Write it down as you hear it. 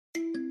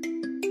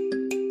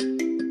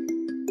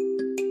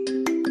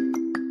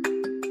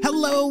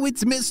Hello,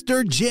 it's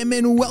Mr. Jim,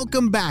 and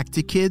welcome back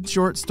to Kids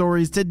Short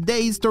Stories.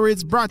 Today's story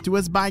is brought to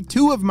us by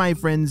two of my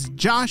friends,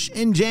 Josh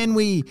and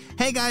Janwy.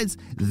 Hey guys,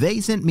 they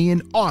sent me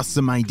an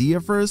awesome idea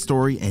for a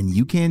story, and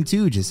you can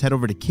too. Just head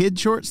over to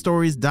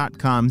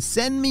kidshortstories.com,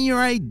 send me your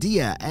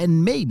idea,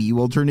 and maybe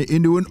we'll turn it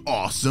into an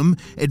awesome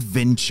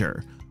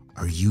adventure.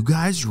 Are you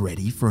guys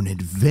ready for an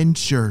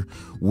adventure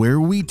where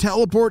we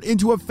teleport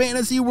into a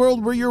fantasy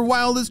world where your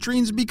wildest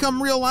dreams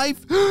become real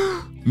life?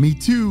 Me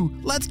too.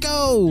 Let's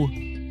go!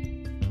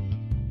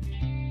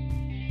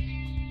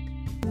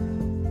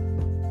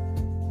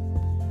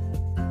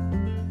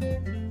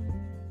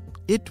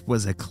 It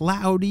was a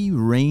cloudy,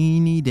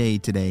 rainy day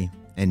today,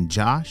 and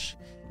Josh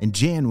and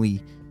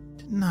Janwy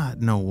did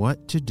not know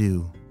what to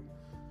do.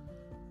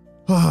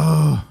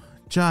 Oh,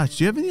 Josh,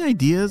 do you have any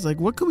ideas?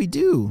 What could we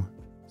do?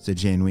 Said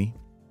Janwy.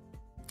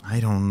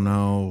 I don't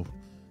know.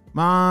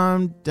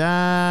 Mom,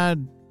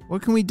 Dad,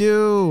 what can we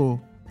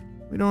do?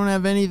 We don't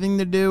have anything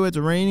to do. It's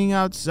raining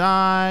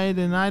outside,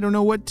 and I don't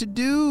know what to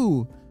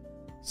do,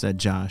 said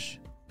Josh.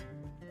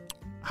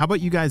 How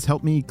about you guys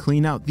help me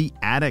clean out the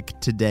attic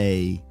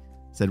today?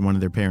 Said one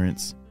of their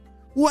parents.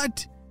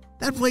 What?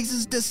 That place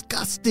is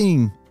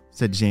disgusting,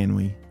 said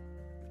Janwy.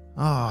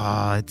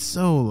 It's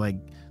so there's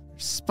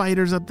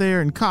spiders up there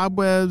and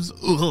cobwebs.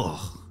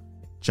 Ugh.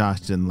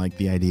 Josh didn't like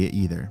the idea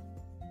either.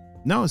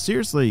 No,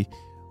 seriously,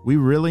 we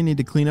really need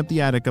to clean up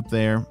the attic up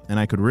there, and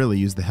I could really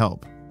use the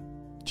help.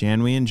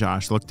 Janwy and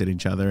Josh looked at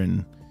each other,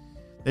 and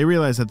they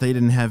realized that they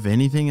didn't have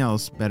anything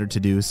else better to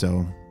do,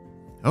 so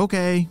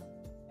okay.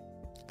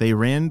 They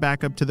ran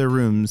back up to their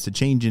rooms to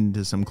change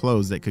into some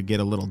clothes that could get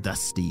a little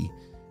dusty.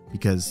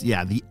 Because,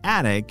 the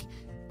attic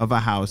of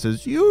a house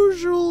is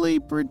usually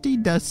pretty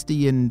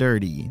dusty and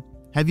dirty.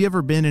 Have you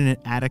ever been in an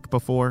attic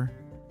before?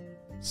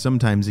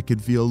 Sometimes it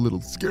could feel a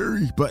little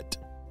scary, but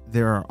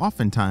there are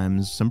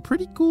oftentimes some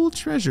pretty cool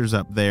treasures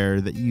up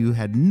there that you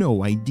had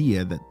no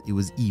idea that it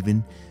was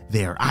even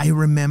there. I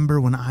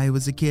remember when I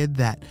was a kid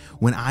that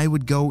when I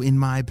would go in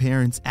my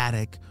parents'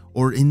 attic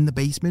or in the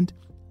basement,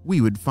 we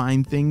would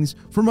find things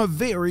from a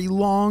very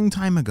long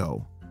time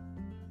ago.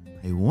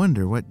 I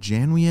wonder what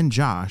Janwy and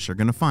Josh are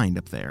going to find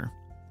up there.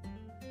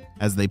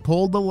 As they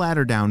pulled the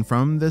ladder down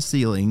from the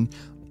ceiling,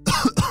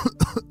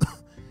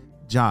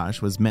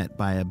 Josh was met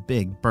by a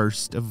big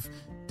burst of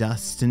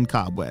dust and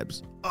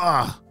cobwebs.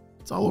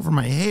 It's all over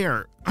my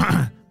hair.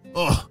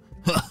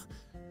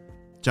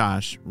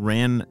 Josh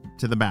ran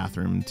to the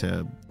bathroom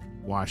to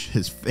wash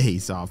his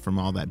face off from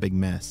all that big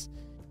mess.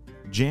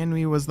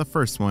 Janwy was the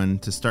first one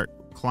to start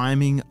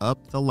climbing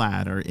up the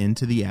ladder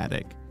into the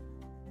attic.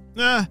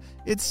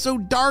 It's so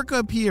dark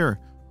up here.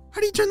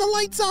 How do you turn the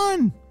lights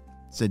on?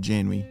 Said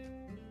Janwy.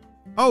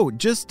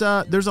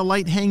 There's a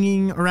light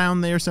hanging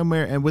around there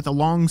somewhere and with a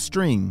long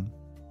string,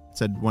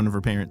 said one of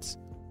her parents.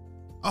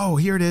 Oh,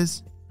 here it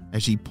is.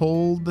 As she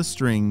pulled the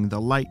string,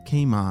 the light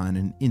came on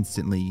and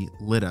instantly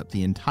lit up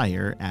the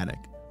entire attic.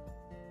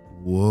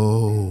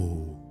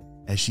 Whoa.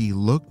 As she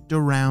looked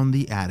around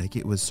the attic,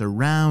 it was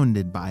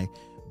surrounded by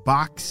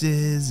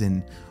boxes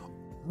and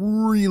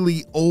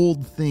really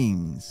old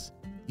things.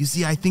 You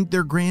see, I think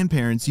their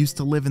grandparents used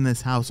to live in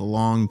this house a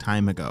long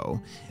time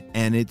ago,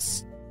 and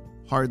it's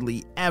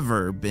hardly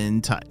ever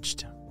been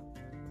touched.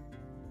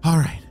 All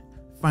right,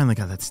 finally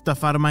got that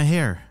stuff out of my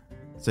hair,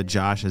 said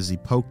Josh as he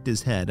poked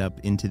his head up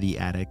into the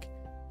attic.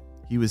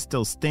 He was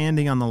still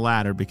standing on the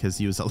ladder because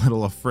he was a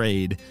little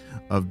afraid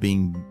of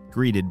being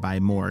greeted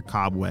by more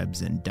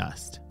cobwebs and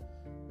dust.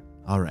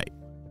 All right,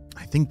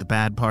 I think the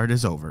bad part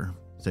is over,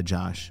 said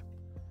Josh.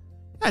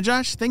 Yeah,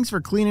 Josh, thanks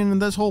for cleaning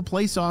this whole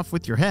place off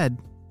with your head,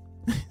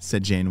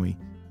 said Janwy.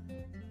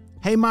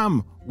 Hey,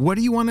 Mom, what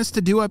do you want us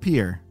to do up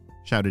here?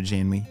 Shouted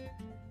Janwy.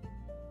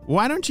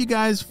 Why don't you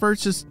guys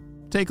first just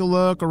take a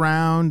look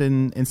around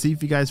and see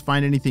if you guys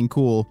find anything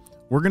cool?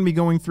 We're going to be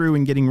going through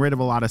and getting rid of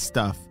a lot of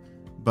stuff,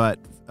 but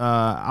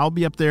I'll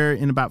be up there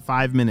in about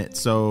 5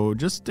 minutes, so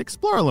just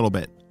explore a little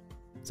bit,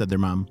 said their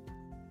mom.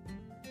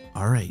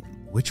 All right,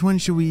 which one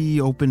should we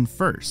open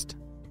first?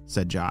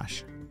 Said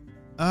Josh.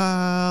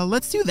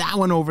 Let's do that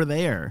one over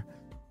there.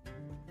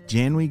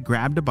 Janwy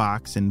grabbed a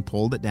box and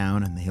pulled it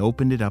down, and they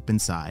opened it up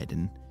inside,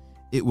 and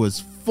it was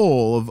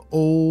full of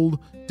old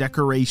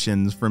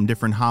decorations from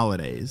different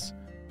holidays.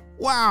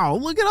 Wow,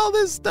 look at all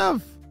this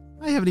stuff.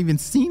 I haven't even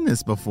seen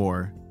this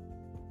before.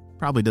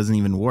 Probably doesn't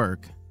even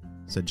work,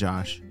 said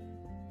Josh.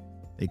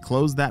 They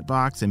closed that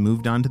box and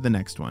moved on to the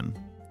next one.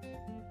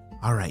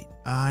 All right,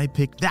 I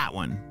picked that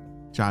one.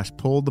 Josh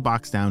pulled the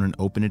box down and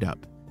opened it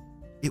up.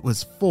 It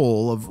was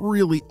full of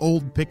really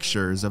old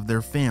pictures of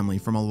their family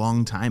from a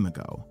long time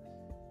ago.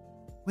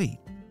 Wait,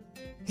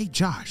 hey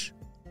Josh,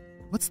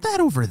 what's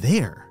that over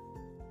there?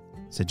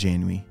 Said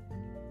Janwy.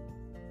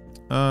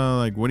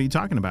 What are you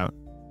talking about?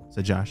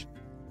 Said Josh.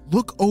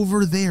 Look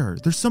over there,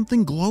 there's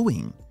something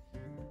glowing.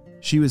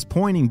 She was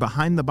pointing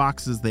behind the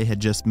boxes they had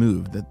just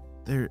moved.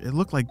 It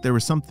looked like there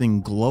was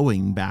something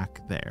glowing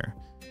back there.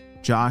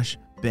 Josh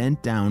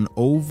bent down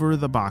over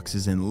the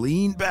boxes and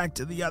leaned back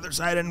to the other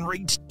side and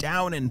reached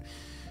down and...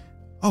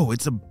 Oh,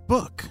 it's a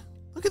book.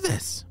 Look at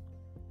this.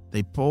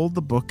 They pulled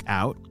the book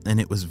out, and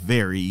it was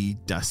very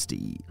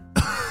dusty.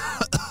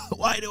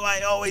 Why do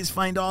I always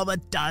find all the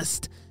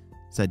dust?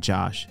 Said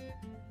Josh.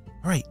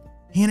 All right,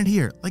 hand it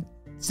here.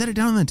 Set it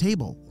down on the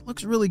table. It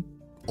looks really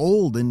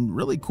old and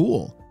really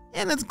cool.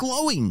 And it's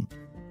glowing.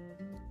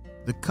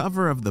 The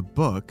cover of the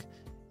book,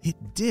 it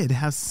did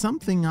have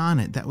something on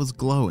it that was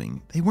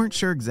glowing. They weren't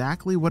sure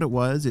exactly what it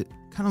was. It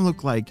kind of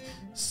looked like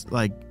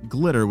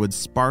glitter would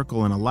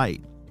sparkle in a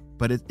light.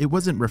 But it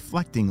wasn't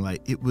reflecting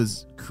light. It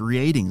was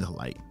creating the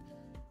light,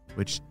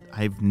 which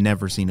I've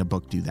never seen a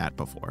book do that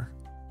before.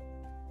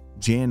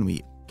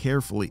 Janwy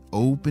carefully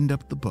opened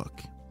up the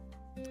book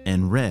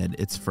and read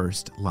its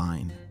first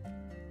line.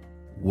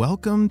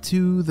 Welcome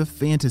to the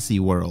fantasy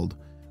world,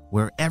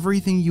 where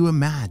everything you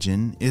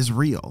imagine is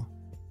real,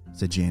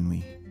 said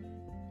Janwy.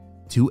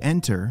 To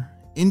enter,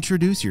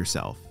 introduce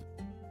yourself.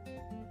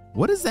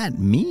 What does that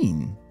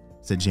mean?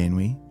 Said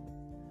Janwy.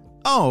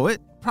 Oh,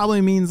 it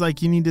probably means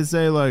you need to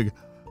say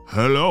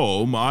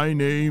hello, my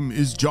name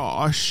is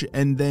Josh,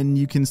 and then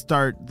you can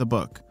start the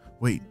book.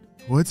 Wait,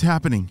 what's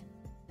happening?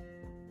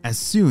 As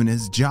soon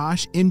as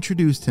Josh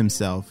introduced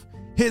himself,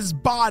 his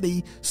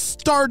body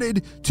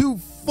started to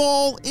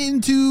fall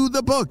into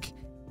the book.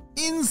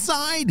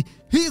 Inside,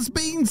 he's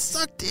being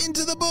sucked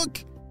into the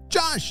book.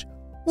 Josh,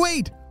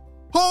 wait,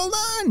 hold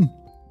on.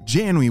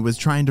 Janwy was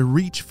trying to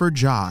reach for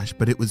Josh,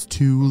 but it was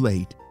too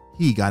late.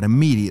 He got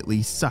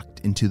immediately sucked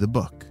into the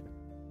book.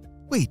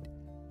 Wait,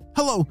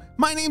 hello,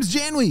 my name's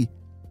Janwy.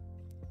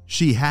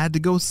 She had to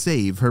go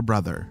save her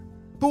brother.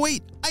 But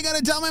wait, I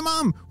gotta tell my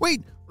mom.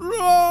 Wait,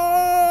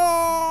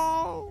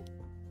 no!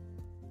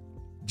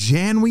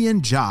 Janwy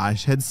and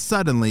Josh had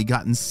suddenly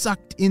gotten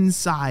sucked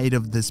inside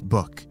of this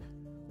book.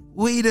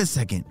 Wait a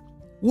second,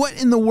 what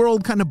in the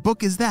world kind of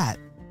book is that?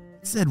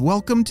 It said,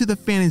 welcome to the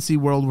fantasy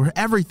world where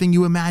everything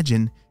you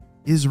imagine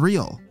is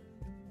real.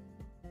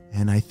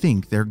 And I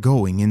think they're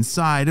going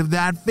inside of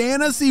that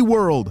fantasy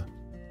world.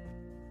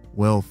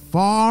 Well,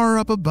 far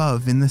up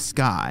above in the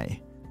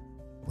sky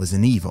was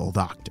an evil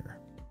doctor.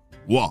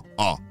 Wah,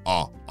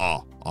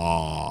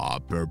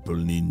 purple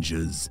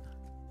ninjas.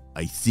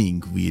 I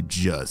think we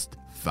just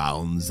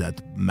found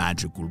that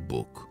magical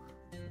book.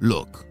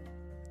 Look.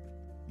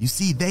 You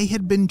see, they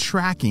had been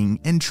tracking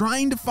and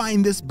trying to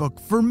find this book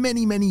for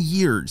many, many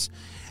years,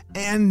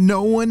 and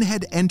no one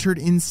had entered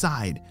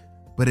inside.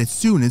 But as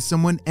soon as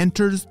someone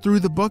enters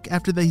through the book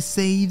after they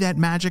say that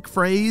magic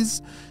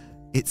phrase,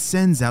 it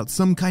sends out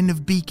some kind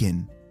of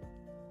beacon.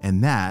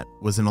 And that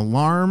was an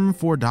alarm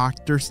for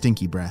Dr.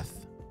 Stinky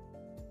Breath.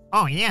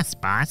 Oh, yes,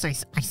 boss. I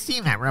see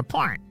that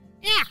report.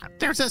 Yeah,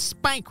 there's a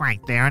spike right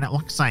there, and it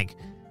looks like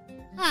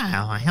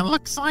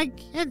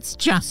it's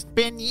just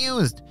been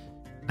used.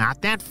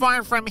 Not that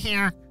far from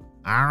here.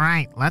 All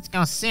right, let's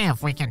go see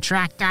if we can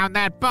track down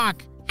that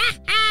book.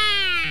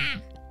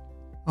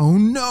 Oh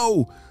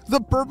no!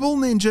 The purple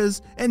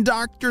ninjas and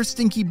Dr.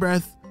 Stinky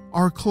Breath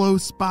are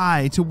close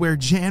by to where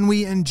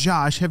Janwy and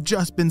Josh have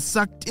just been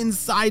sucked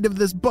inside of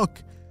this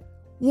book.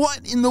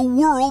 What in the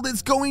world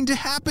is going to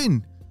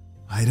happen?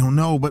 I don't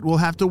know, but we'll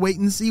have to wait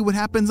and see what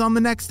happens on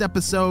the next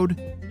episode.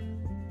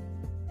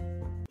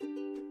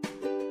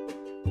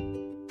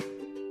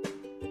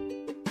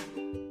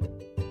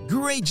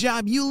 Great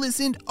job, you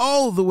listened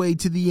all the way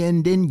to the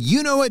end, and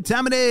you know what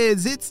time it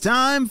is. It's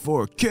time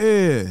for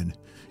Kid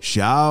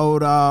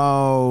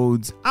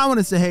Shoutouts. I want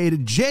to say hey to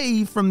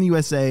Jay from the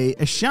USA,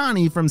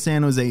 Ashani from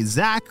San Jose,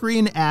 Zachary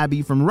and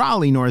Abby from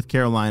Raleigh, North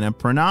Carolina,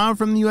 Pranav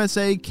from the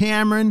USA,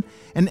 Cameron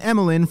and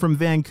Emmeline from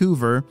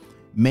Vancouver,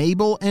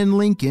 Mabel and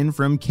Lincoln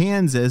from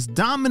Kansas,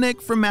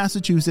 Dominic from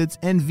Massachusetts,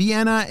 and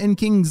Vienna and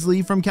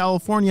Kingsley from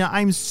California.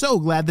 I'm so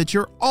glad that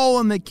you're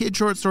all in the Kid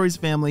Short Stories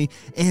family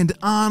and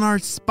on our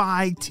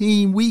spy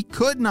team. We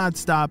could not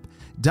stop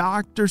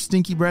Dr.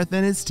 Stinky Breath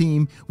and his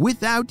team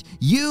without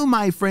you,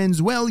 my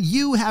friends. Well,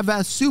 you have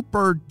a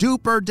super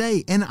duper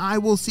day, and I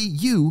will see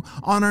you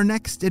on our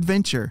next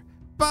adventure.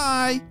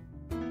 Bye!